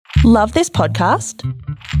Love this podcast?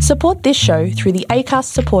 Support this show through the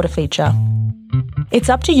Acast supporter feature. It's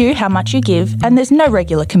up to you how much you give, and there's no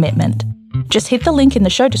regular commitment. Just hit the link in the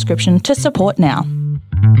show description to support now.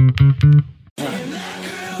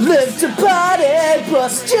 Live to party,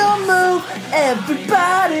 bust your move.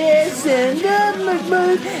 Everybody's in the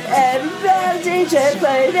mood. Everybody DJ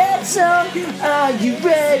play that song. Are you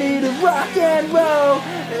ready to rock and roll?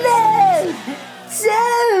 Let's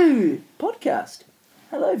go! Podcast.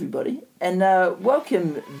 Hello everybody, and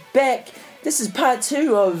welcome back. This is part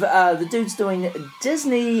 2 of the dudes doing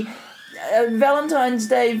Disney Valentine's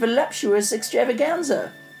Day voluptuous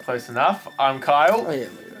extravaganza. Close enough. I'm Kyle. Oh yeah.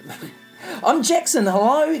 I'm Jackson.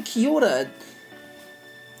 Hello, kia ora.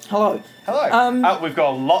 Hello. Hello. We've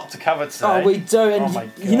got a lot to cover today. Oh, we do. And oh my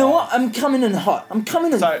God. You know what? I'm coming in hot. I'm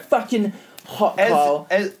coming in fucking hot, Kyle.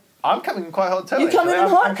 I'm coming in quite hot too. You coming in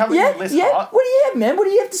hot? I'm coming in less hot. What do you have, man? What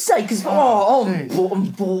do you have to say? Because I'm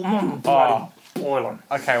bloody boiling.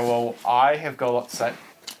 Okay, well, I have got a lot to say.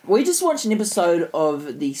 We just watched an episode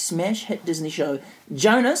of the smash hit Disney show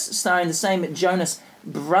Jonas, starring the same Jonas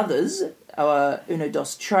brothers, Uno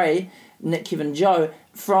Dos Tres, Nick, Kevin, Joe,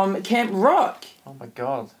 from Camp Rock. Oh my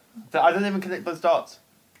God. I didn't even connect those dots.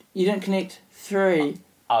 You didn't connect 3.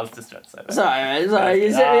 I was just trying to say that. Sorry,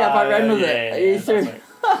 you set me up, I ran with it. You threw.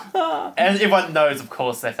 And everyone knows, of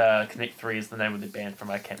course, that Connect 3 is the name of the band from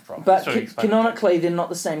Camp Rock. But canonically, they're not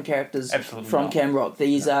the same characters from Camp Rock.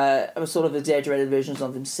 These are sort of exaggerated versions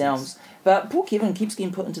of themselves. Yes. But poor Kevin keeps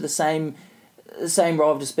getting put into the same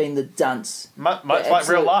role of just being the dunce. Much like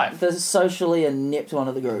real life. The socially inept one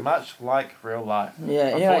of the group. Much like real life.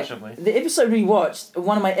 Yeah, unfortunately. Anyway, the episode we watched,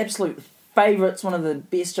 one of my absolute favourites, one of the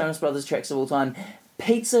best Jonas Brothers tracks of all time,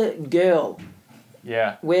 Pizza Girl.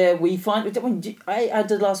 Yeah. Where we find... I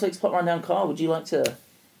did last week's plot rundown, Kyle. Would you like to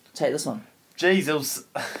take this one? Jeez, it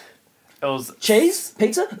was... Cheese?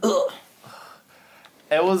 Pizza? Ugh.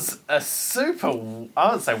 It was a super... I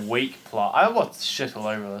wouldn't say weak plot. I watched shit all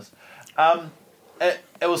over this.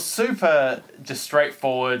 It was super just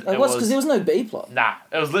straightforward. It was because there was no B plot. Nah.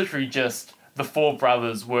 It was literally just the 4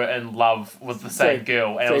 brothers were in love with the same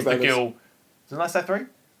girl. And it was brothers. The girl... Didn't I say 3?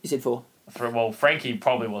 You said 4. Well, Frankie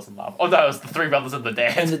probably was in love. Oh no, it was the 3 brothers and the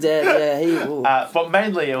dad. And the dad, yeah. But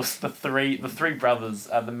mainly it was the three brothers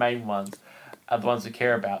are the main ones, are the ones we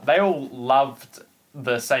care about. They all loved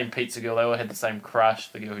the same pizza girl. They all had the same crush,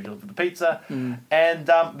 the girl who delivered the pizza. And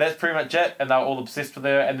that's pretty much it. And they were all obsessed with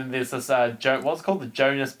her. And then there's this, what's it called? The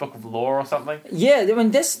Jonas Book of Law or something? Yeah, I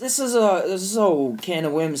mean, this is a whole can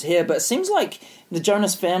of worms here, but it seems like the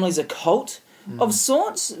Jonas family's a cult. Of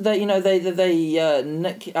sorts, they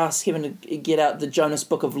Nick asks Kevin to get out the Jonas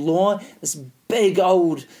Book of Law, this big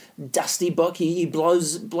old dusty book. He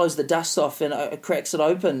blows the dust off and cracks it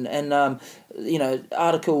open, and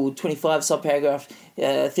Article 25, subparagraph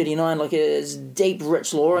 39, like it's deep,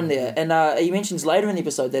 rich law in there. And he mentions later in the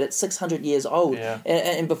episode that it's 600 years old. Yeah.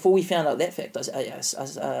 And before we found out that fact, I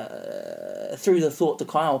threw the thought to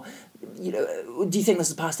Kyle. Do you think this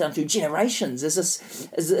is passed down through generations? Is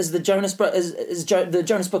the Jonas the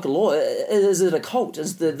Jonas Book of Law? Is it a cult?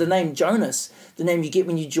 Is the name Jonas the name you get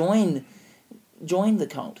when you join the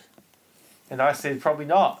cult? And I said probably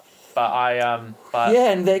not, but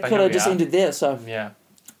and that could have just ended there. So yeah,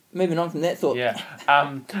 moving on from that thought. Yeah,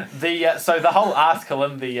 so the whole article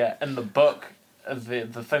in the book,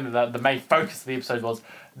 the thing that the main focus of the episode was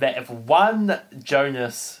that if one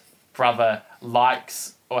Jonas brother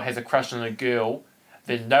likes or has a crush on a girl,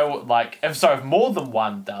 then if more than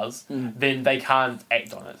one does, then they can't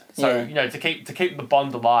act on it. So to keep the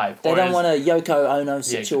bond alive. They don't want a Yoko Ono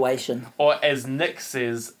situation. Or as Nick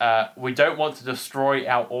says, we don't want to destroy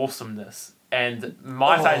our awesomeness. And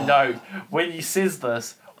might I note, when he says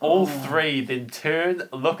this, all 3 then turn,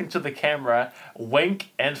 look into the camera,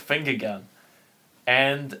 wink and finger gun,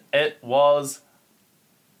 and it was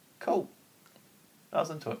cool. I was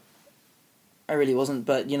into it. I really wasn't,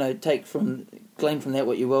 but glean from that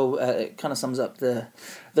what you will. It kind of sums up the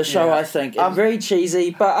show. Yeah. I think very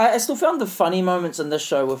cheesy, but I still found the funny moments in this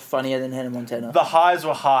show were funnier than Hannah Montana. The highs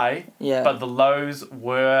were high, but the lows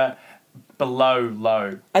were below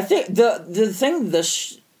low. I think the thing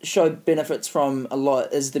this show benefits from a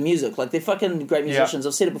lot is the music. Like they're fucking great musicians.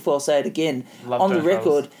 I've said it before. I'll say it again. On the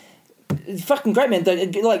record. Fucking great, man.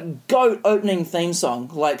 The GOAT opening theme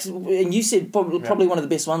song. And you said probably one of the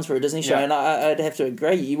best ones for a Disney show, and I'd have to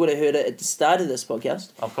agree. You would have heard it at the start of this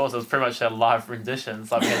podcast. Of course, it was pretty much a live rendition.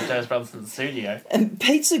 It's like we had Jonas Brothers in the studio. And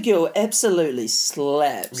Pizza Girl absolutely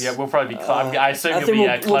slaps. Yeah, we'll probably be I assume you'll be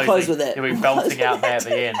closing. We'll close with that. You'll be belting out there at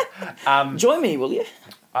the end. Join me, will you?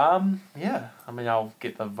 Yeah. I mean, I'll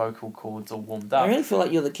get the vocal cords all warmed up. I really feel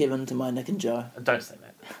like you're the Kevin to my Nick and Joe. Don't say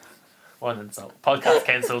that. What an insult. Podcast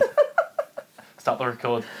cancelled. Stop the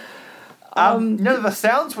record. The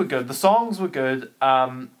sounds were good. The songs were good.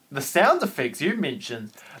 The sound effects you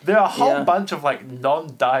mentioned, there are a whole bunch of like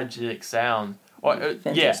non-diegetic sound.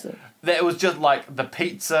 Fantastic. It was just like the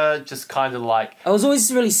pizza, just kind of like... It was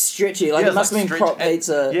always really stretchy. Like, it must have been prop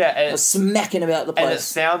pizza. Yeah. Smacking about the place. And it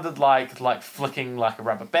sounded like flicking like a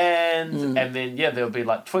rubber band. And then, there would be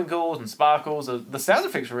like twinkles and sparkles. The sound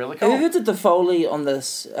effects were really cool. Whoever did the Foley on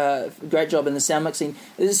this, great job in the sound mixing.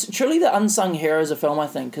 It's truly the unsung heroes of film, I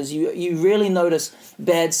think, because you really notice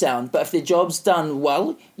bad sound. But if their job's done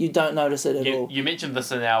well, you don't notice it at all. You mentioned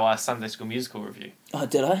this in our Sunday School musical review. Oh,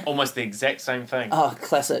 did I? Almost the exact same thing. Oh,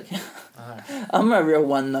 classic. Oh. I'm a real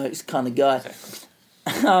one-note kind of guy.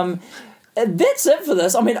 Exactly. That's it for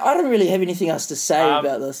this. I mean, I don't really have anything else to say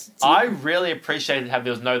about this. I really appreciated how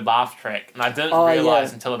there was no laugh track, and I didn't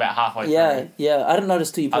realise until about halfway through. Yeah. I didn't notice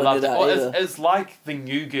till you pointed it out either. It's like the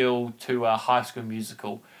New Girl to High School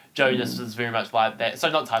Musical. Jonas is very much like that. So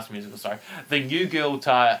not High School Musical, sorry. The New Girl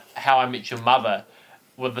to How I Met Your Mother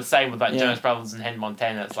were the same with like Jonas Brothers and Hannah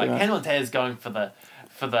Montana. It's like Hannah Montana's going for the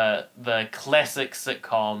classic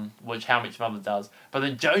sitcom, which How I Met Your Mother does, but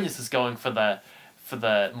then Jonas is going for the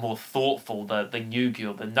more thoughtful, the New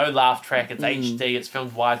Girl, the no laugh track. It's HD, it's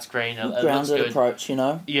filmed widescreen. It looks Grounded good. approach, you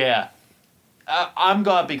know. Yeah, I'm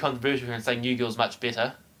gonna be controversial here and say New Girl's much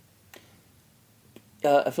better.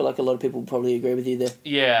 I feel like a lot of people probably agree with you there.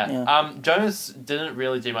 Yeah. Jonas didn't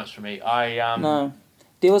really do much for me. No,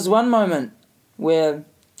 there was one moment where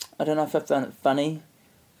I don't know if I found it funny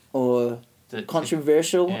or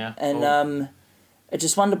controversial, and I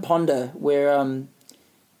just wanted to ponder where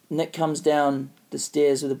Nick comes down the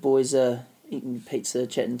stairs with the boys eating pizza,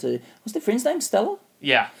 chatting to what's their friend's name, Stella?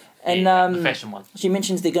 Yeah. And the fashion one. She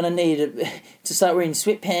mentions they're going to need to start wearing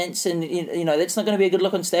sweatpants, and you know that's not going to be a good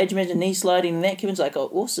look on stage. Imagine knee sliding and that. Kevin's like, oh,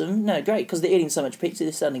 awesome, no, great, because they're eating so much pizza,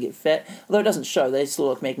 they're starting to get fat. Although it doesn't show, they still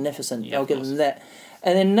look magnificent. Yeah, I'll give them that.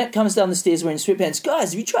 And then Nick comes down the stairs wearing sweatpants.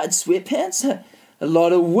 Guys, have you tried sweatpants? A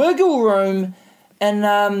lot of wiggle room, and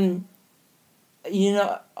I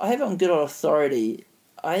have it on good authority.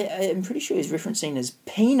 I am pretty sure he's referencing his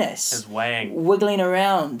penis, his wang, wiggling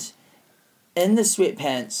around in the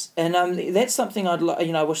sweatpants, and that's something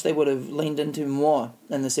I wish they would have leaned into more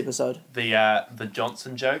in this episode. The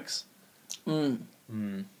Johnson jokes.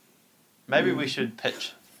 Maybe we should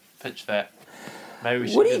pitch that. Maybe we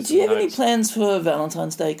should. Do you have any plans for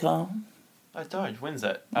Valentine's Day, Kyle? I don't. When's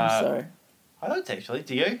it? I'm sorry. I don't actually.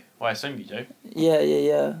 Do you? Well, I assume you do.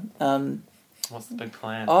 Yeah. What's the big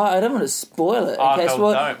plan? Oh, I don't want to spoil it. Oh, Okay, don't.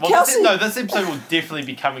 Well, Kelsey... this episode will definitely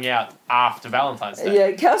be coming out after Valentine's Day.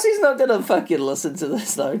 Yeah, Kelsey's not going to fucking listen to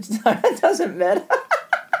this, though. So it doesn't matter.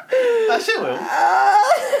 No, she will.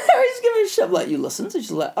 He's giving a shit like, you listen? So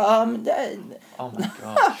she's like, Oh my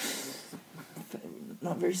gosh.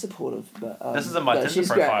 Not very supportive, but... this is in my Tinder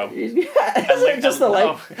profile. She's great. Just a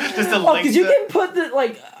link. Just a link. Because you can put the,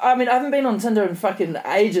 I haven't been on Tinder in fucking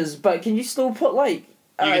ages, but can you still put, you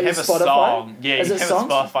can have Spotify? a song. Yeah, you can have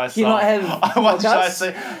songs? a Spotify song. Do you not have What should I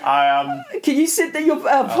podcasts? say? Can you set your podcast?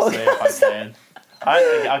 I'll see if I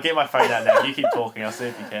can. I'll get my phone out now. You keep talking. I'll see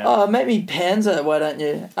if you can. Oh, make me Panzer, why don't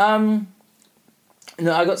you?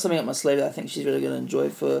 No, I got something up my sleeve that I think she's really going to enjoy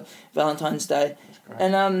for Valentine's Day.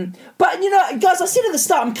 And but guys, I said at the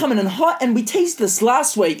start I'm coming in hot, and we teased this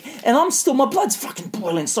last week, and my blood's fucking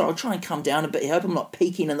boiling. Sorry, I'll try and calm down a bit. I hope I'm not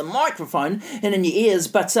peeking in the microphone and in your ears.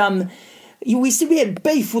 But we said we had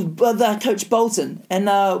beef with Coach Bolton,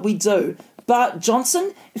 and we do. But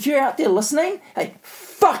Johnson, if you're out there listening, hey,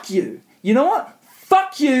 fuck you. You know what?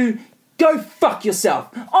 Fuck you. Go fuck yourself.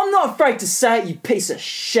 I'm not afraid to say it, you piece of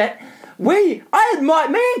shit. Me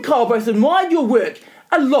and Kyle both admired your work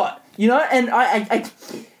a lot. And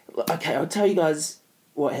okay, I'll tell you guys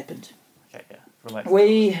what happened. Okay, yeah,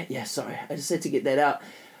 relax. Sorry, I just had to get that out.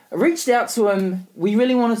 I reached out to him. We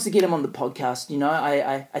really wanted to get him on the podcast.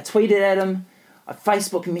 I tweeted at him. I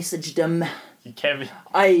Facebook messaged him. You can.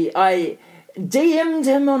 I DM'd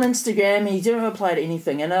him on Instagram. He didn't reply to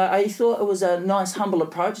anything, and I thought it was a nice, humble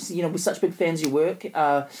approach. We're such big fans of your work.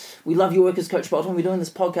 We love your work as Coach Bolton. We're doing this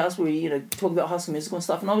podcast where we talk about High School Musical and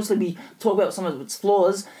stuff, and obviously we talk about some of its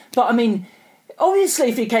flaws. But I mean, obviously,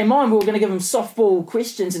 if he came on, we were going to give him softball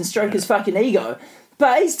questions and stroke his fucking ego.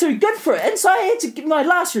 But he's too good for it, and so I had to, my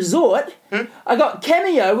last resort, I got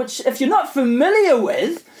Cameo, which, if you're not familiar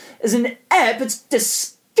with, is an app. It's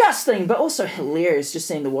disgusting, but also hilarious, just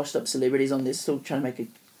seeing the washed up celebrities on there still trying to make a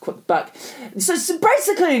quick buck. So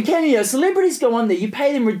basically in Cameo, celebrities go on there, you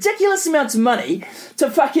pay them ridiculous amounts of money to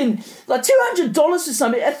fucking $200 for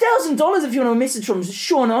something, $1,000 if you want a message from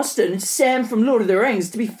Sean Austin, Sam from Lord of the Rings.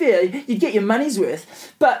 To be fair, you'd get your money's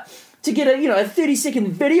worth. But to get a 30-second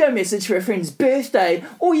video message for a friend's birthday,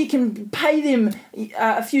 or you can pay them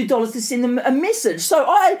a few dollars to send them a message. So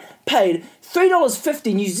I paid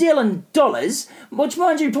 $3.50 New Zealand dollars, which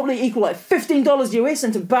mind you probably equal like $15 US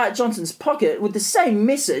into Bart Johnson's pocket with the same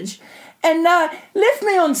message, and left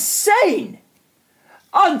me on sane.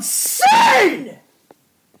 On sane!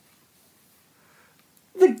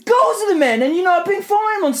 The goals of the man, and I've been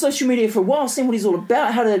following him on social media for a while, seeing what he's all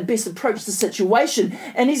about, how to best approach the situation,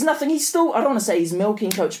 and he's still, I don't want to say he's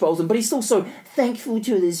milking Coach Bolton, but he's still so thankful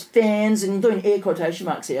to his fans, and doing air quotation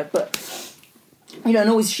marks here, but, and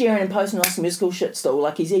always sharing and posting High School Musical shit still,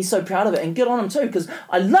 like he's so proud of it, and good on him too, because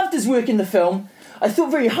I loved his work in the film, I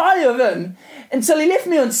thought very highly of him, until he left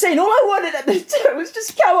me on scene. All I wanted at the time was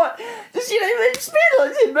just come on, just, spend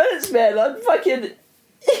like 10 minutes, man,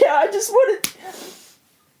 I just wanted...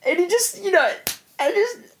 And he just,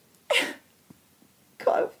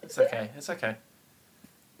 God. It's okay. It's okay.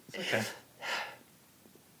 It's okay.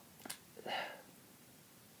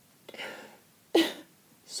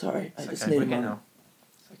 Sorry, I just okay. need a We're here moment. now.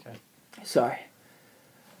 It's okay. Sorry.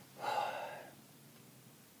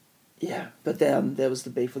 Yeah, but that was the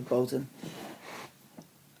beef with Bolton.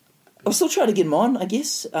 I'll still try to get him on, I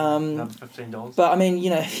guess. Another $15. But, I mean,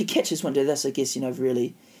 if he catches one to this, I guess,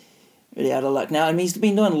 really out of luck now. I mean, he's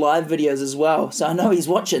been doing live videos as well, so I know he's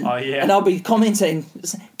watching. Oh, yeah. And I'll be commenting,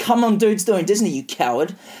 come on, dude's doing Disney, you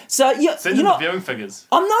coward. So, Send him the viewing figures.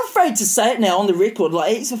 I'm not afraid to say it now on the record,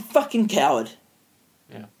 like, he's a fucking coward.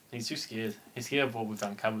 Yeah, he's too scared. He's scared of what we've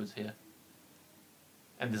uncovered here.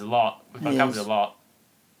 And there's a lot. We've uncovered a lot.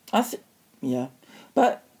 Yeah.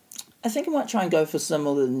 But I think I might try and go for some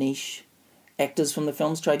of the niche actors from the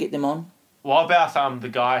films, try to get them on. What about the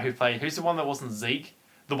guy who's the one that wasn't Zeke?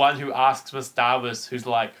 The one who asks Miss Davis, who's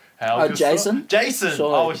like, how Jason? Jason!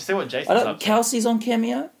 Sure. Oh, we should see what Jason's up to. Kelsey's on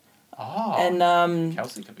Cameo. Oh. And,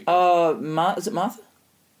 Kelsey could be good. is it Martha?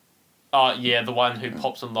 Oh, yeah, the one who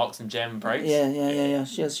pops and locks and jam and breaks. Yeah.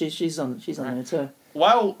 She's on there too.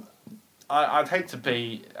 Well, I'd hate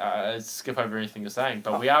to skip over anything you're saying,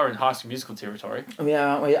 but we are in High School Musical territory. Yeah,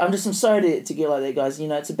 aren't we? I'm sorry to get like that, guys.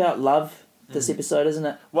 It's about love, this episode, isn't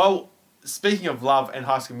it? Well, speaking of love and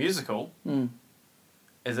High School Musical...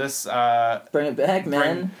 Is this... Bring it back,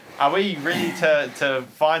 man. Are we ready to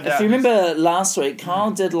find out... If you remember last week,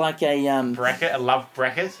 Carl did like a... bracket, a love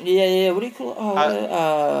bracket? Yeah, what do you call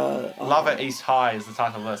it? Love at East High is the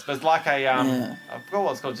title of this. But it's like a... I forgot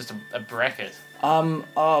what it's called, just a bracket.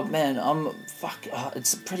 Oh, man,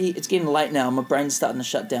 it's getting late now. My brain's starting to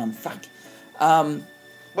shut down. Fuck.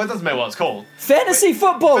 Well, it doesn't matter what it's called. Fantasy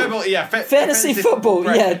football! Fantasy football,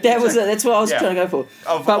 yeah, that was it. That's what I was trying to go for.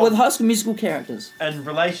 But with High School Musical characters. And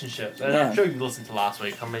relationships. And I'm sure you listened to last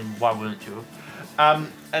week. I mean, why wouldn't you?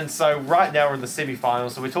 And so right now we're in the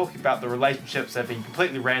semi-finals, so we're talking about the relationships that have been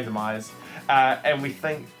completely randomised.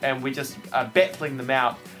 And we just are battling them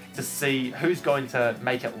out to see who's going to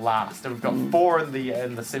make it last. And we've got 4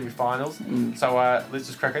 in the semi-finals. So let's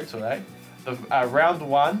just crack into it, The round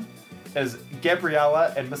 1 is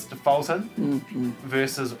Gabriella and Mr. Fulton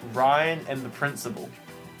versus Ryan and the Principal.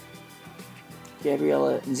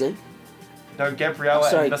 Gabriella and Zeke? No, Gabriella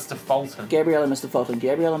and Mr. Fulton. Gabriella and Mr. Fulton.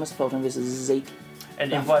 Gabriella and Mr. Fulton versus Zeke.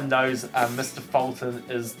 And everyone knows Mr. Fulton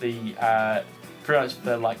is the pretty much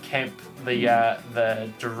the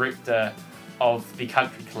director of the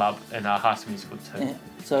country club in High School Musical 2. Yeah.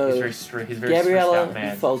 So he's very Gabriella stressed out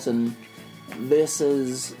man. Fulton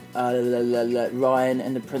versus Ryan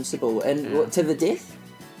and the Principal, and to the death?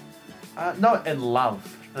 No, in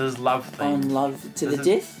love. There's love theme. On love to the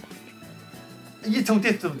death? Yeah, till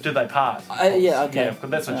death do they part. Yeah, okay. Yeah,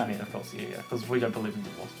 that's what you mean, of course. Yeah, because we don't believe in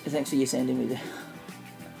divorce. Thanks for yes ending me there.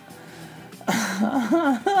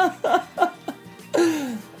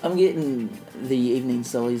 I'm getting the evening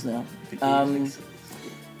sillies now.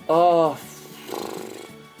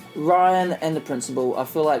 Ryan and the Principal. I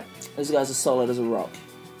feel like those guys are solid as a rock.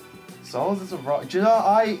 Solid as a rock. Do you know?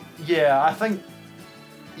 I think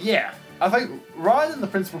Ryan and the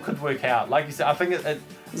Principal could work out. Like you said, I think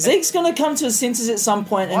Zeke's gonna come to his senses at some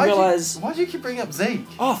point and realise. Why do you keep bringing up Zeke?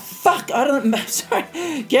 Oh fuck! I don't.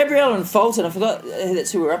 Sorry, Gabrielle and Fulton. I forgot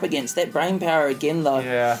that's who we're up against. That brain power again, though.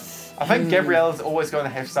 Yeah. I think Gabriella's always going to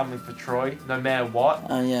have something for Troy, no matter what.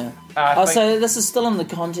 Oh, yeah. So this is still in the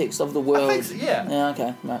context of the world. I think so, yeah. Yeah,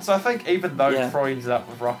 okay. Right. So I think even though Troy ends up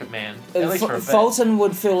with Rocket Man, at least for a bit. Fulton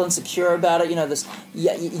would feel insecure about it, this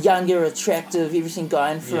younger, attractive, everything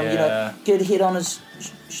going for him, good head on his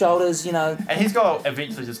shoulders, And he's got to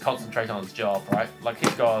eventually just concentrate on his job, right? Like,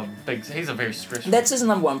 he's a very stressful... That's his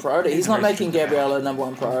number one priority. He's not making Gabriella number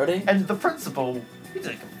one priority. And the Principal, he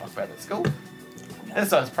doesn't give a fuck about that school.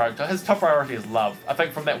 That's not his priority. His top priority is love. I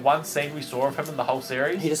think from that one scene we saw of him in the whole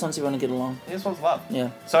series, He just wants everyone to get along. he just wants love. Yeah.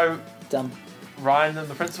 So, Dumb. Ryan and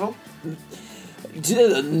the principal? To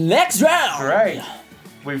the next round! Great.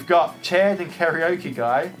 We've got Chad and Karaoke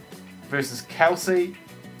Guy versus Kelsey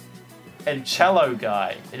and Cello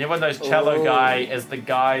Guy. And everyone knows Cello Ooh. Guy is the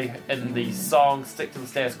guy in the song Stick to the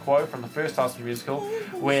Status Quo from the first High School Musical,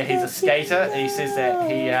 where he's a skater and he says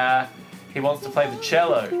that he wants to play the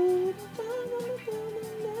cello.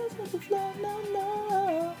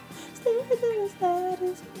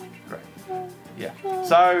 Great. Yeah.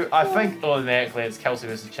 So I think automatically it's Kelsey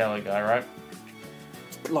versus Cello Guy, right?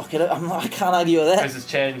 Lock it up. I can't argue with that. Versus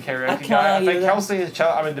Chad and I Karaoke can't Guy. I argue think with that. Kelsey and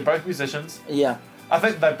Cello, I mean, they're both musicians. Yeah. I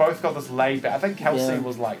think they both got this laid back. I think Kelsey Yeah.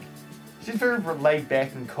 was like, she's very laid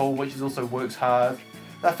back and cool, but she also works hard.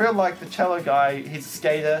 And I feel like the cello guy, he's a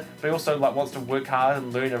skater, but he also like wants to work hard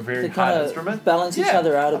and learn a very They hard kinda instrument. balance each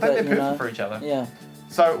other out a I think bit, they're you perfect know? for each other. Yeah.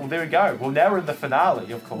 So well, there we go. Well, now we're in the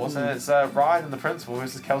finale, of course, and it's Ryan and the principal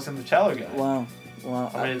versus Kelsey and the cello guy. Wow.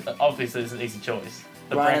 Wow. I mean, obviously it's an easy choice.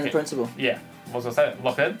 The Ryan and the bracket. principal. Yeah. What was I saying?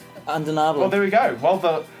 Lock in. Undeniable. Well, there we go.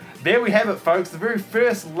 Well, there we have it, folks. The very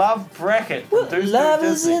first love bracket. From Deuce Love to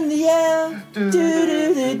is Disney. in the air. Do do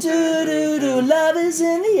do do do do. Love is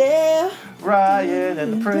in the air. Ryan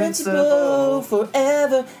and the principal.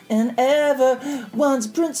 Forever and ever. One's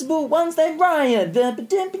principal, one's named Ryan.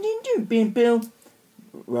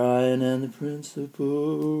 Ryan and the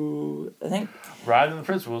principal. I think. Ryan and the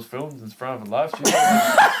Principal was filmed in front of a live studio.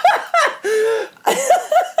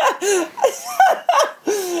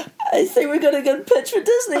 I think we got a good pitch for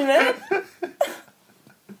Disney, man.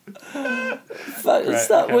 Fuck, Great,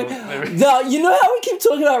 stop. okay, No, you know how we keep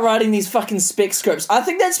talking about writing these fucking spec scripts? I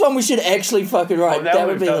think that's one we should actually fucking write. Now That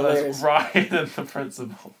would we've be done this, hilarious. Ryan and the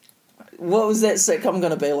Principal. What was that sitcom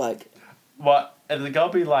gonna be like? What? Is it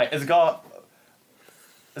gonna be like? Is it gonna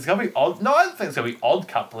be odd? No, I don't think it's gonna be odd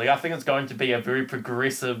coupling. I think it's going to be a very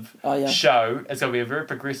progressive Oh, yeah. show. It's gonna be a very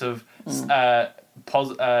progressive,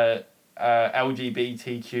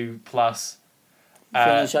 LGBTQ plus.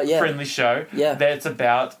 Friendly show, yeah. Friendly show. Yeah. That's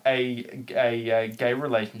about a gay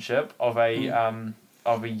relationship of a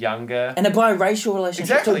younger. And a biracial relationship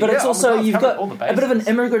Exactly, too. But it's yeah, also, I've you've covered got all the a bit of an bases.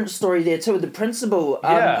 immigrant story there too with the principal.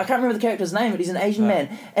 Yeah. I can't remember the character's name, but he's an Asian No.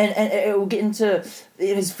 man. And it will get into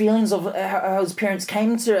his feelings of how his parents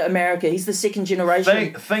came to America. He's the second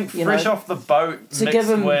generation. Think you Fresh know, Off the Boat to mixed give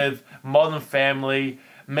him- with Modern Family,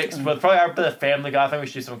 mixed with probably a bit of Family Guy. I think we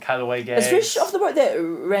should do some cutaway gags. Is Fresh Off the Boat that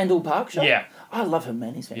Randall Park show? Yeah. I love him,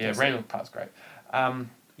 man. He's Yeah, fantastic. Randall Park's great. And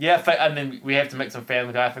then we have to mix some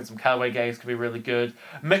Family Guy. I think some cutaway gags could be really good.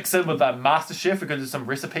 Mix in with MasterChef. We could do some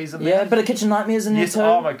recipes in there. Yeah, a bit of Kitchen Nightmares in Yes, there too.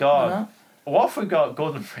 oh my God. You know? What if we got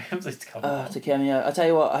Gordon Ramsay to come on? To cameo. I tell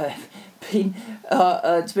you what, I've been.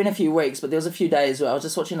 It's been a few weeks, but there was a few days where I was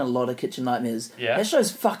just watching a lot of Kitchen Nightmares. Yeah. That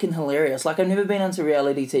show's fucking hilarious. Like, I've never been into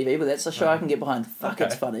reality TV, but that's a show I can get behind. Fuck, Okay.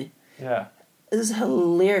 it's funny. Yeah. It's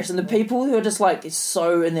hilarious, and the people who are just like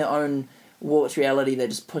so in their own warped reality, they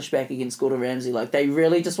just push back against Gordon Ramsay. Like, they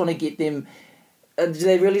really just want to get them.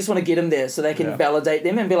 They really just want to get him there so they can Yeah. validate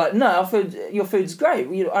them and be like, no, your food's great.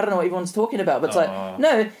 I don't know what everyone's talking about, but it's Oh. like,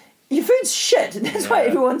 no, your food's shit. That's why Yeah.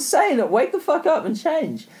 everyone's saying it. Wake the fuck up and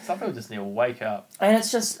change. Some people just need to wake up. And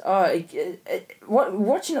it's just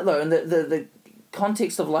watching it though, in the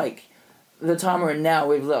context of like the time we're in now,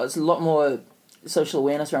 it's a lot more social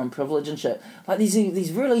awareness around privilege and shit. Like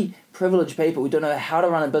these really privileged people who don't know how to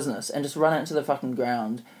run a business and just run it into the fucking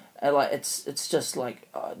ground. And like it's just like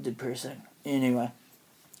depressing. Anyway,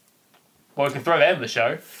 Well, we can throw that in the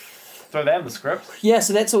show. Throw that in the script. yeah.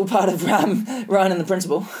 So that's all part of Ryan and the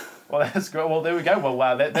Principal. Well, that's great. Well, there we go. Well,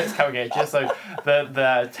 wow, that's coming at you. So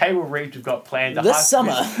the table read we've got planned This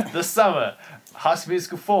summer. This summer, High School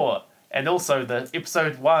Musical 4, and also the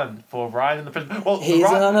episode 1 for Ryan and the Principal. Well, He's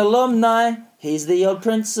an alumni. He's the old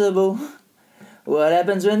principal. What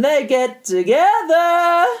happens when they get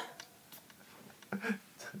together?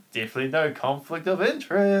 definitely no conflict of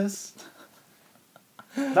interest.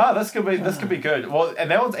 No, this could be good. Well,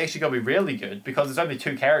 and that one's actually gonna be really good because there's only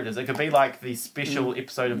 2 characters. It could be like the special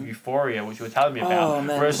episode of Euphoria, which you were telling me about, Oh,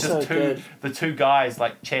 man, where it's just so good. the two guys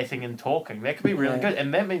like chatting and talking. That could be really Yeah. good,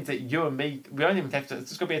 and that means that you and me, we don't even have to. It's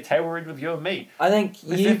just gonna be a table read with you and me I think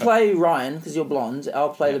Let's you do it. play Ryan because you're blonde. I'll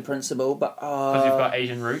play Yeah. the principal, but because you've got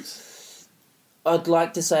Asian roots. I'd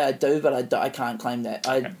like to say I do, but I can't claim that.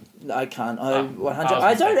 I can't. I 100. I was I don't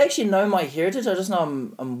mistaken. actually know my heritage. I just know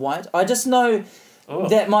I'm white. I just know Ugh.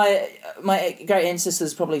 that my great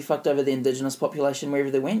ancestors probably fucked over the indigenous population wherever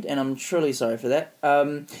they went, and I'm truly sorry for that.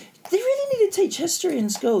 They really need to teach history in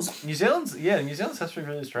schools. New Zealand's history is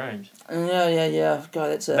really strange. Yeah. God,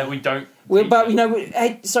 that's a... That we don't... Well, teach but, it.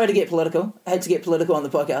 hey, sorry to get political. I hate to get political on the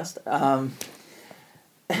podcast.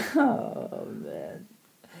 Oh, man.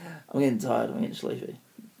 I'm getting tired. I'm getting sleepy.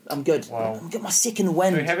 I'm good. Wow. I'm getting my second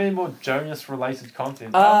wind. Do we have any more Jonas-related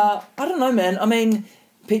content? I don't know, man. I mean,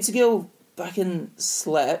 Pizza Girl fucking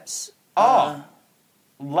slaps. Love.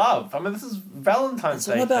 I mean, this is Valentine's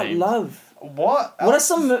Day. It's all about themed. love. What? What are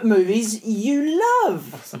some movies you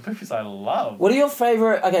love? Some movies I love? What are your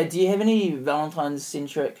favourite... Okay, do you have any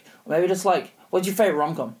Valentine's-centric... Or maybe just like... What's your favourite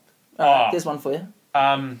rom-com? There's one for you.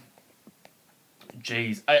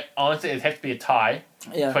 Jeez. Honestly, it'd have to be a tie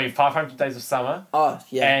between 500 Days of Summer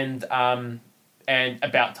and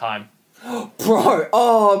About Time. Bro!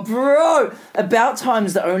 About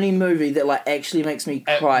Time's the only movie that like actually makes me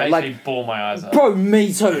cry. It makes me bawl my eyes out. Bro,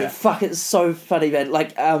 me too. Yeah. Fuck, it's so funny, man.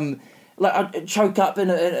 Like I choke up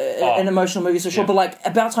in an emotional movie, so sure, but like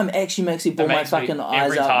About Time actually makes me bawl my fucking eyes out.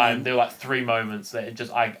 Every time man. there are like 3 moments that it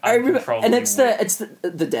just I remember, uncontrollably and it's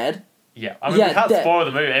the dad. Yeah, I mean, we can't spoil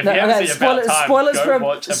the movie. If you haven't seen About Time, go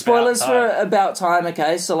watch About spoilers Time. for About Time,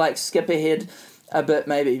 okay? So, like, skip ahead a bit,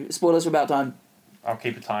 maybe. Spoilers for About Time. I'll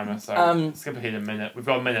keep a timer, so skip ahead a minute. We've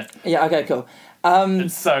got a minute. Yeah, okay, cool.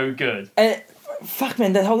 It's so good. Fuck,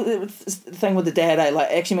 man, that whole thing with the dad,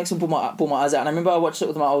 like, actually makes me pull my eyes out. And I remember I watched it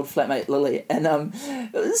with my old flatmate, Lily, and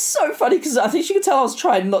it was so funny, because I think she could tell I was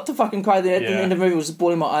trying not to fucking cry. Then at the end of the movie, I was just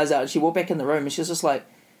bawling my eyes out, and she walked back in the room, and she was just like,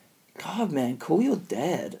 God, man, call your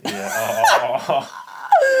dad. Yeah.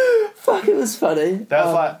 Fuck, it was funny. That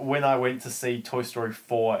was like when I went to see Toy Story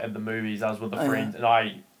 4 at the movies. I was with a friend, and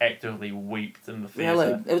I actively wept in the theatre.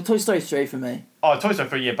 Really? It was Toy Story 3 for me. Oh, Toy Story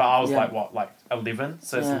 3, yeah, but I was like 11,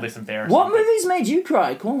 so it's less embarrassing. What movies made you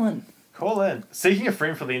cry? Call in. Call in. Seeking a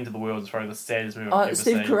Friend for the End of the World is probably the saddest movie I've ever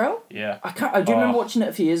Steve seen. Carell? Yeah. I do remember watching it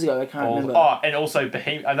a few years ago. I can't remember. Oh, and also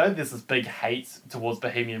I know there's this big hate towards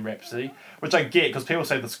Bohemian Rhapsody, which I get because people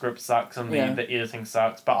say the script sucks and the editing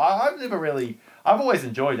sucks, but I've never really... I've always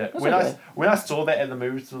enjoyed it. When I saw that at the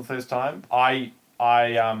movies for the first time, I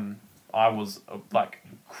was like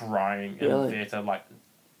crying in the theatre like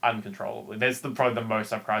uncontrollably. That's probably the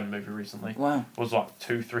most I've cried in a movie recently. Wow. It was like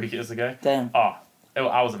 2-3 years ago. Damn.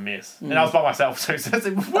 I was a mess. And I was by myself too, so it's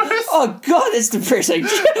even worse. Oh God, it's depressing.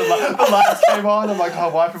 The lights came on, I'm like,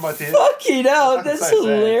 wiping my tears. Fucking hell, that's so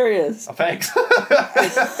hilarious. Oh, thanks.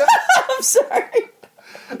 I'm sorry.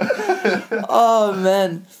 Oh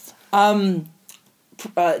man.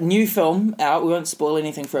 New film out, we won't spoil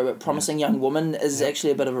anything for it, but Promising Young Woman is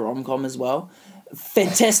actually a bit of a rom-com as well.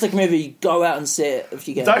 Fantastic movie, go out and see it if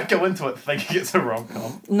you get Don't go into it thinking it's a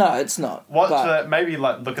rom-com. No, it's not. Watch maybe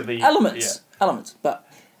like look at the... Elements, but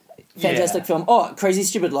fantastic film. Oh, Crazy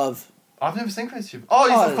Stupid Love. I've never seen Crazy Stupid Love. Oh,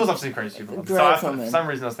 yes, of course I've seen Crazy Stupid Love. For some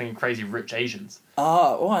reason I was thinking Crazy Rich Asians.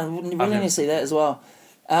 I really need to see that as well.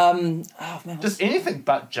 Just anything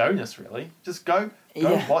but Jonas, really. Just go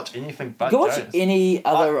watch anything but Jonas. Go watch any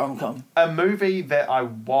other rom-com. A movie that I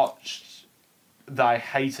watched that I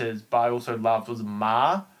hated but I also loved was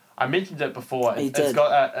Ma. I mentioned it before. It's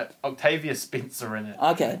got Octavia Spencer in it.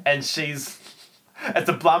 Okay. And she's... It's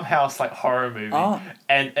a Blumhouse like horror movie,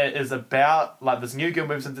 and it is about like this new girl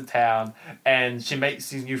moves into town, and she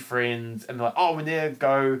makes these new friends, and they're like, "Oh, we need to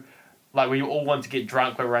go, like we all want to get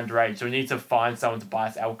drunk when we're underage, so we need to find someone to buy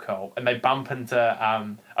us alcohol." And they bump into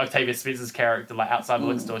Octavia Spencer's character like outside the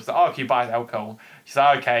liquor store. She's like, "Oh, can you buy us alcohol?" She's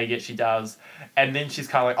like, "Okay, yeah, she does." And then she's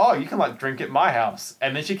kind of like, "Oh, you can like drink at my house."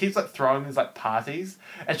 And then she keeps like throwing these like parties,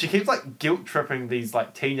 and she keeps like guilt tripping these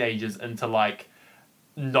like teenagers into like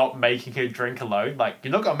not making her drink alone. Like,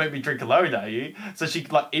 you're not gonna make me drink alone, are you? So she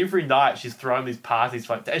like every night she's throwing these parties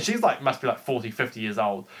for like, and she's like must be like 40-50 years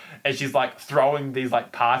old, and she's like throwing these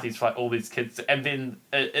like parties for like all these kids, and then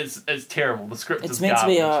it's terrible. The script is meant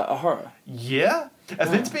garbage. To be a horror. Yeah,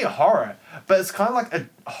 it's meant to be a horror, but it's kind of like a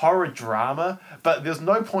horror drama, but there's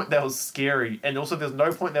no point that was scary, and also there's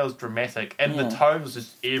no point that was dramatic, and the tone was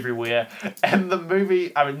just everywhere, and the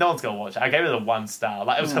movie, I mean, no one's gonna watch it. I gave it a 1 star.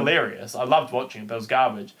 Like, it was hilarious. I loved watching it, but it was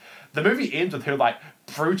garbage. The movie ends with her, like,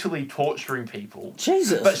 brutally torturing people.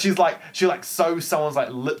 Jesus. But she sews someone's, like,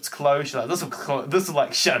 lips closed. She's like, this will,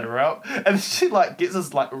 like, shut her up. And she, like, gets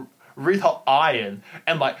this, like, red hot iron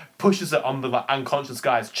and, like, pushes it on the like unconscious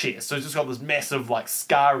guy's chest. So he's just got this massive like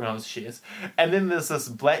scarring on his chest. And then there's this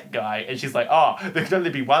black guy, and she's like, "Oh, there can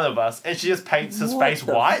only be one of us," and she just paints his face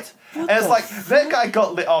white. And it's like that guy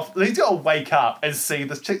got let off. He's got to wake up and see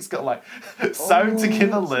this chick's got like sewn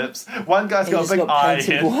together lips. One guy's got a big eye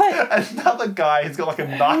in. Another guy has got like a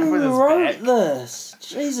knife in his back. Who wrote this?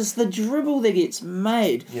 Jesus, the dribble that gets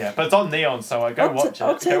made. Yeah, but it's on Neon, so I go watch it.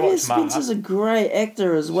 Octavia Spencer's a great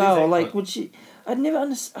actor as well. excellent. Like, would she? I'd never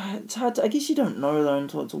understand. It's hard to, I guess you don't know though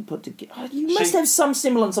until it's all put together. You must have some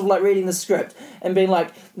semblance of like reading the script and being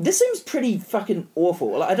like, this seems pretty fucking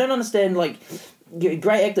awful. Like, I don't understand. Like,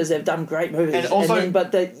 great actors have done great movies, and also,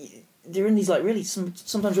 but they're in these like really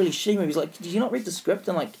sometimes really shitty movies. Like, did you not read the script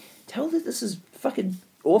and like tell that this is fucking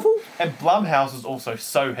awful? And Blumhouse is also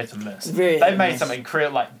so hit and miss. They made some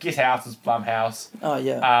incredible, like Get Out is Blumhouse. Oh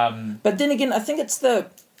yeah. But then again, I think it's the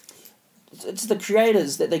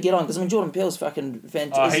creators that they get on, because I mean Jordan Peele's fucking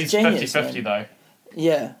fantastic. Oh, he's genius, 50-50 though.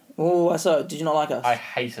 Yeah. Oh, I saw. Did you not like Us? I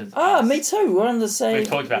hated. Ah, me too. We're on the same. We've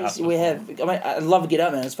talked about Us. We have. I mean, I love Get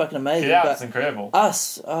Out, man. It's fucking amazing. Get Out's incredible.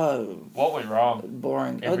 Us. Oh. What went wrong?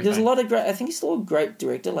 Boring. Everything. There's a lot of great. I think he's still a great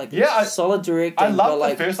director. Like, solid director. I love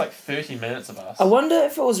the first like 30 minutes of Us. I wonder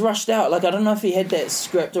if it was rushed out. Like, I don't know if he had that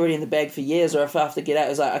script already in the bag for years, or if after Get Out, he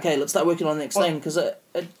was like, okay, let's start working on the next thing, because it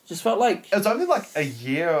just felt like it was only like a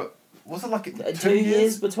year. Was it like 2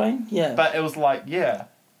 years between? Yeah. But it was like, yeah,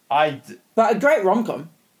 But a great rom-com.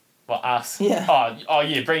 Well, Us. Yeah. Oh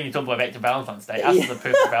yeah, bringing it all the way back to Valentine's Day. Us is the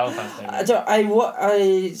perfect Valentine's Day movie.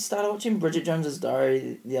 I started watching Bridget Jones's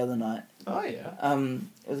Diary the other night. Oh yeah.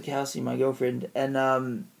 With Kelsey, my girlfriend,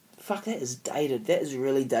 and fuck, that is dated. That is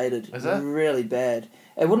really dated. Is it? Really bad.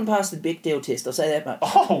 It wouldn't pass the Bechdel test. I'll say that much.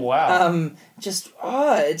 Oh wow.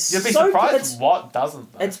 It's You'd be so surprised what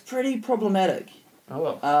doesn't. Though. It's pretty problematic.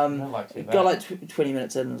 Oh, I don't like to do that. Got like 20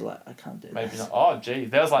 minutes in and was like, I can't do that. Maybe not. Oh, gee.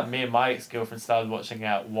 That was like me and my ex-girlfriend started watching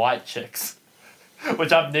White Chicks,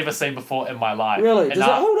 which I've never seen before in my life. Really? Does it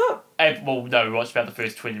hold up? Well, no, we watched about the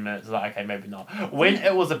first 20 minutes. I was like, okay, maybe not. When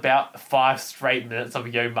it was about 5 straight minutes of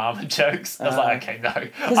Yo Mama jokes, I was like, okay, no.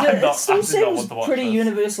 It still seems pretty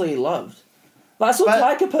universally loved. Like, I saw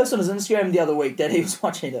Taika post on his Instagram the other week that he was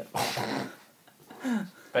watching it.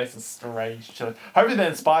 That's a strange chili. Hopefully that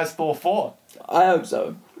inspires Thor 4. I hope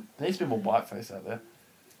so. There needs to be more whiteface out there.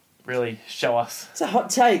 Really show us. It's a hot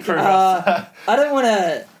take. Prove us. I don't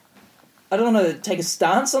want to take a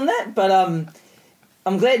stance on that, but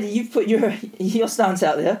I'm glad that you've put your stance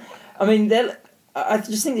out there. I mean, I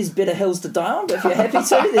just think there's better hills to die on, but if you're happy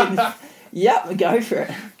to, then yep, go for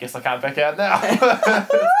it. Guess I can't back out now. It's diving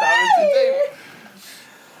too deep.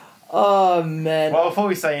 Oh man! Well, before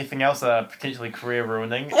we say anything else, potentially career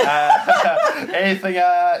ruining,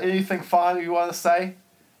 anything final you want to say?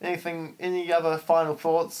 Any other final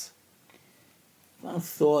thoughts? Final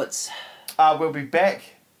thoughts. We'll be back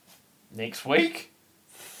next week.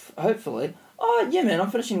 Hopefully. Oh yeah, man! I'm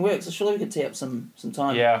finishing work, so surely we could tee up some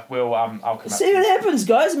time. Yeah, I'll come. See what happens,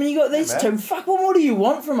 guys. I mean, you got these two. Fuck! What more do you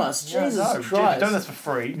want from us? Yeah, Jesus Christ! We're doing this for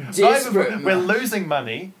free. We're losing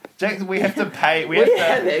money. Jackson, we have to pay. We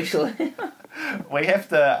have actually. We have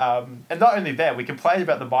to, and not only that, we complain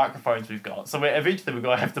about the microphones we've got. So eventually we're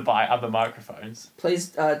going to have to buy other microphones. Please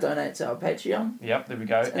donate to our Patreon. Yep, there we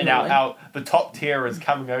go. And the top tier is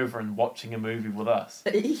coming over and watching a movie with us.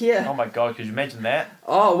 Yeah. Oh my god, could you imagine that?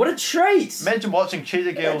 Oh, what a treat! Imagine watching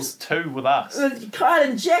Cheetah Girls 2 with us. With Kyle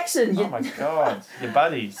and Jackson. Oh my god, your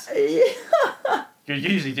buddies. Yeah. You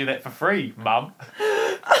usually do that for free, Mum.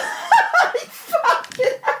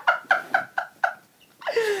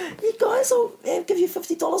 You guys will give you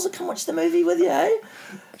 $50 to come watch the movie with you, eh?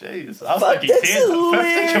 Jeez, I was thinking 10, but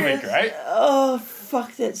 50 could be great. Oh,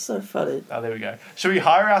 fuck, that's so funny. Oh, there we go. Should we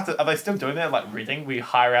hire out are they still doing that, like Reading? We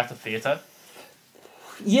hire out a theatre?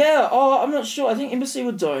 Yeah, I'm not sure. I think Embassy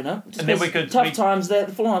would do it. And then we could... Tough times, the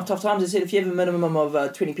following of Tough Times, they said if you have a minimum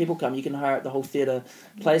of 20 people come, you can hire out the whole theatre,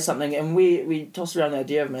 play something, and we tossed around the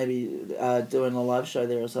idea of maybe doing a live show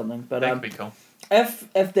there or something. But that could be cool.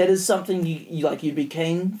 If that is something you like, you'd be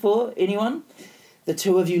keen for, anyone, the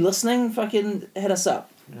two of you listening, fucking hit us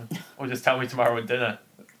up. Yeah. Or just tell me tomorrow at dinner,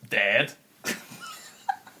 Dad.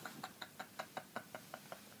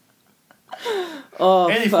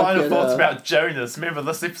 Any final thoughts about Jonas? Remember,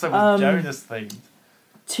 this episode was Jonas themed.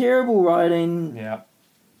 Terrible writing. Yeah.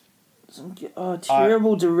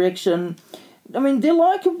 Terrible direction. I mean, they're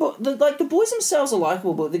likeable. The boys themselves are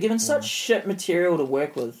likeable, but they're given such shit material to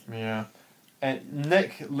work with. Yeah. And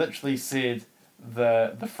Nick literally said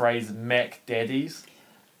the phrase Mac Daddies.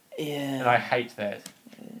 Yeah. And I hate that.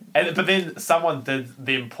 But then someone did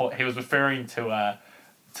then put, he was referring to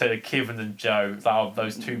to Kevin and Joe, like,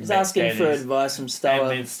 those two He's Mac asking for daddies. advice from Stella.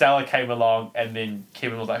 And then Stella came along, and then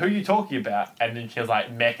Kevin was like, "Who are you talking about?" And then she was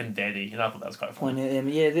like, "Mac and Daddy," and I thought that was quite funny. Point at him.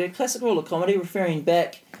 Yeah, the classic rule of comedy, referring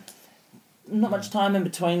back. Not much time in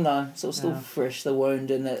between though, so it was still fresh, the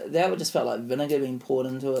wound, and that just felt like vinegar being poured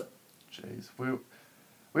into it. Jeez,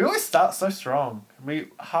 we always start so strong.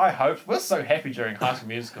 High hopes. We're so happy during High School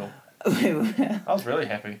Musical. I was really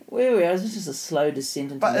happy. Where we are, it's just a slow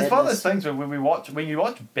descent into But madness. it's one of those things where when you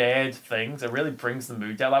watch bad things, it really brings the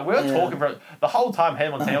mood down. Like, we were talking about the whole time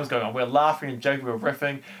Hannah Montana was going on. We were laughing and joking, we were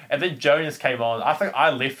riffing, and then Jonas came on. I think I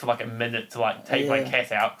left for like a minute to like take my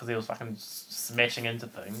cat out because he was fucking smashing into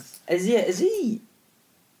things. Is he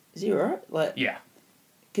alright? Like, Yeah.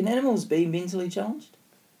 Can animals be mentally challenged?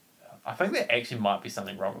 I think there actually might be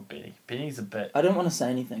something wrong with Benny. Benny's a bit... I don't want to say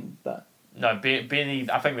anything, but... No, Benny,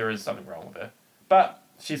 I think there is something wrong with her. But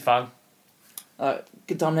she's fun.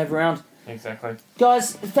 Good time to have around. Exactly.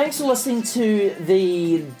 Guys, thanks for listening to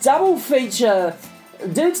the double feature.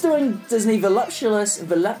 Dude's doing Disney voluptuous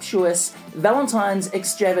Valentine's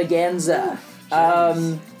extravaganza.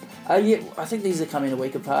 Yeah, I think these are coming a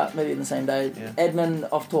week apart, maybe in the same day. Yeah. Admin,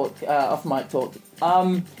 off mic talk.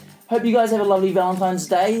 Hope you guys have a lovely Valentine's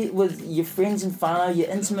Day with your friends and whānau, your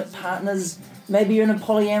intimate partners. Maybe you're in a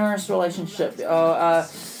polyamorous relationship, or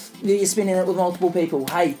you're spending it with multiple people.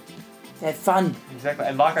 Hey, have fun. Exactly,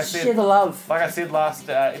 and like I said... Share the love. Like I said last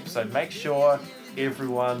episode, make sure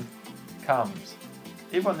everyone comes.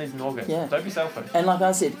 Everyone needs an organ. Yeah. Don't be selfish. And like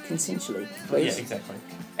I said, consensually, please. Yeah, exactly.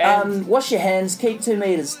 And wash your hands, keep 2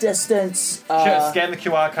 meters distance. scan the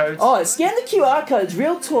QR codes. Oh, scan the QR codes.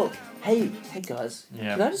 Real talk. Hey guys.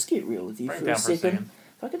 Yeah. Can I just get real with you Bring it for down a second?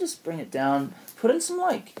 If I could just bring it down, put in some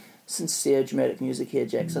like sincere dramatic music here,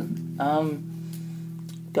 Jackson.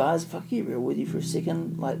 Guys, if I could get real with you for a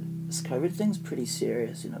second, like this COVID thing's pretty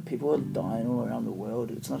serious. You know, people are dying all around the world.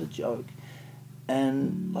 It's not a joke.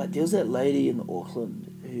 And like there was that lady in Auckland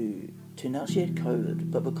who turned out she had COVID,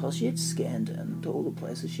 but because she had scanned in to all the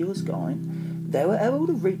places she was going, they were able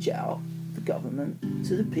to reach out, the government,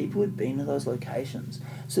 to the people who had been to those locations.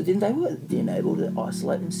 So then they were then able to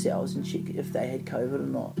isolate themselves and check if they had COVID or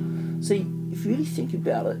not. So if you really think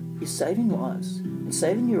about it, you're saving lives and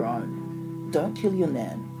saving your own. Don't kill your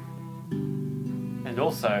nan. And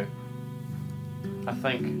also, I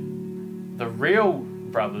think the real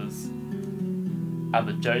brothers are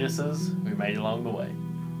the Jonases we made along the way.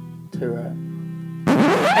 Hooray.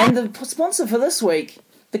 And the sponsor for this week,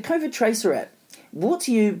 the COVID Tracer app, brought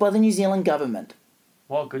to you by the New Zealand government.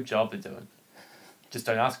 What a good job they're doing. Just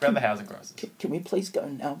don't ask about the housing crisis. Can we please go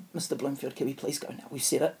now, Mr. Bloomfield? Can we please go now? We've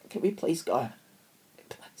said it. Can we please go?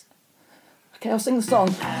 Please. Okay, I'll sing the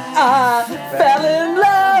song. I fell in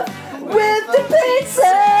love with the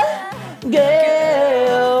pizza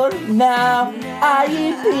girl. Now I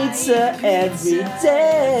eat pizza every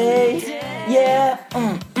day. Yeah,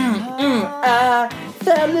 I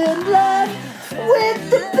fell in love with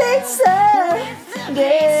the pizza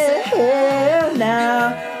girl.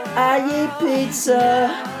 Now I eat pizza.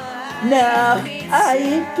 Now I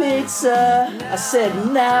eat pizza. I said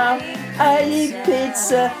now I eat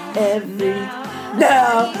pizza every.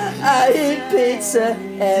 Now I eat pizza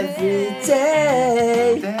every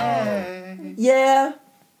day. Yeah.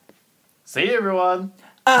 See you, everyone.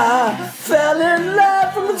 I fell in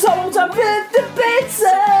love from the top with the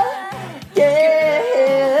pizza.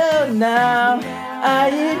 Yeah. Now I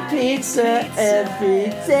eat pizza every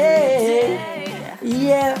day.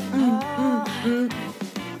 Yeah.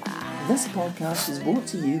 This podcast is brought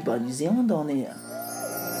to you by New Zealand On Air.